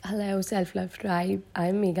Hello, Self Love Tribe.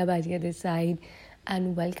 I'm Megha Bhatia this side,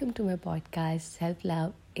 and welcome to my podcast, Self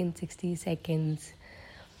Love in 60 Seconds.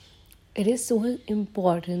 It is so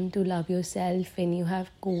important to love yourself when you have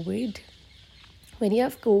COVID. When you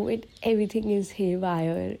have COVID, everything is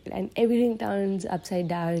haywire and everything turns upside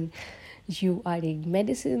down. You are taking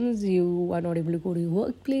medicines, you are not able to go to your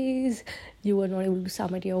workplace, you are not able to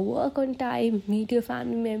submit your work on time, meet your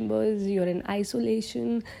family members, you're in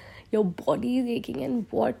isolation, your body is aching and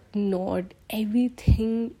whatnot.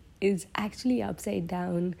 Everything is actually upside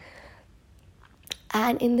down.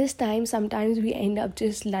 And in this time, sometimes we end up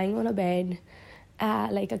just lying on a bed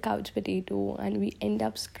like a couch potato and we end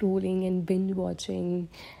up scrolling and binge watching.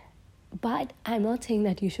 But I'm not saying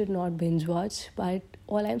that you should not binge watch, but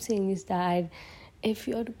all I'm saying is that if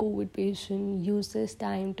you're a COVID patient, use this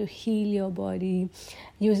time to heal your body,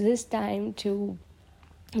 use this time to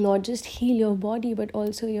not just heal your body but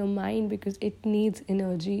also your mind because it needs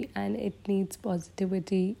energy and it needs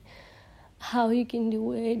positivity. How you can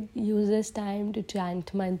do it: use this time to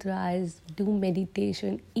chant mantras, do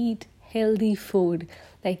meditation, eat healthy food,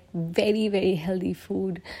 like very, very healthy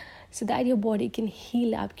food, so that your body can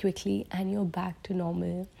heal up quickly and you're back to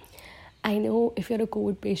normal. I know if you're a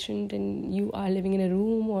COVID patient and you are living in a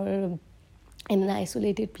room or in an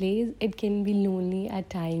isolated place, it can be lonely at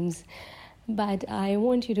times. But I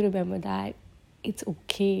want you to remember that it's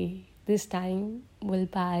okay. This time will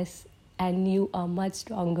pass and you are much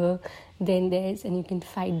stronger than this and you can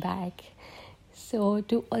fight back. So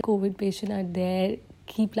to all COVID patients out there,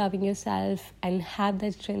 keep loving yourself and have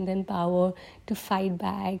that strength and power to fight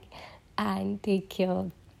back and take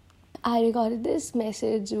care. I recorded this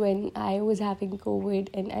message when I was having COVID,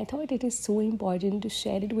 and I thought it is so important to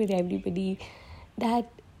share it with everybody that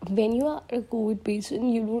when you are a COVID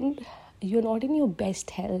patient, you're not in your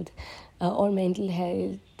best health or mental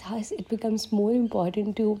health. Thus, it becomes more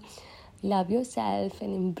important to love yourself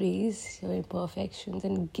and embrace your imperfections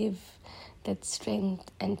and give that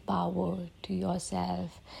strength and power to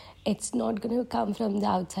yourself. It's not going to come from the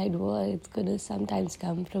outside world. It's going to sometimes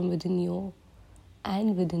come from within you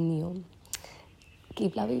and within you.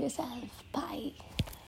 Keep loving yourself. Bye.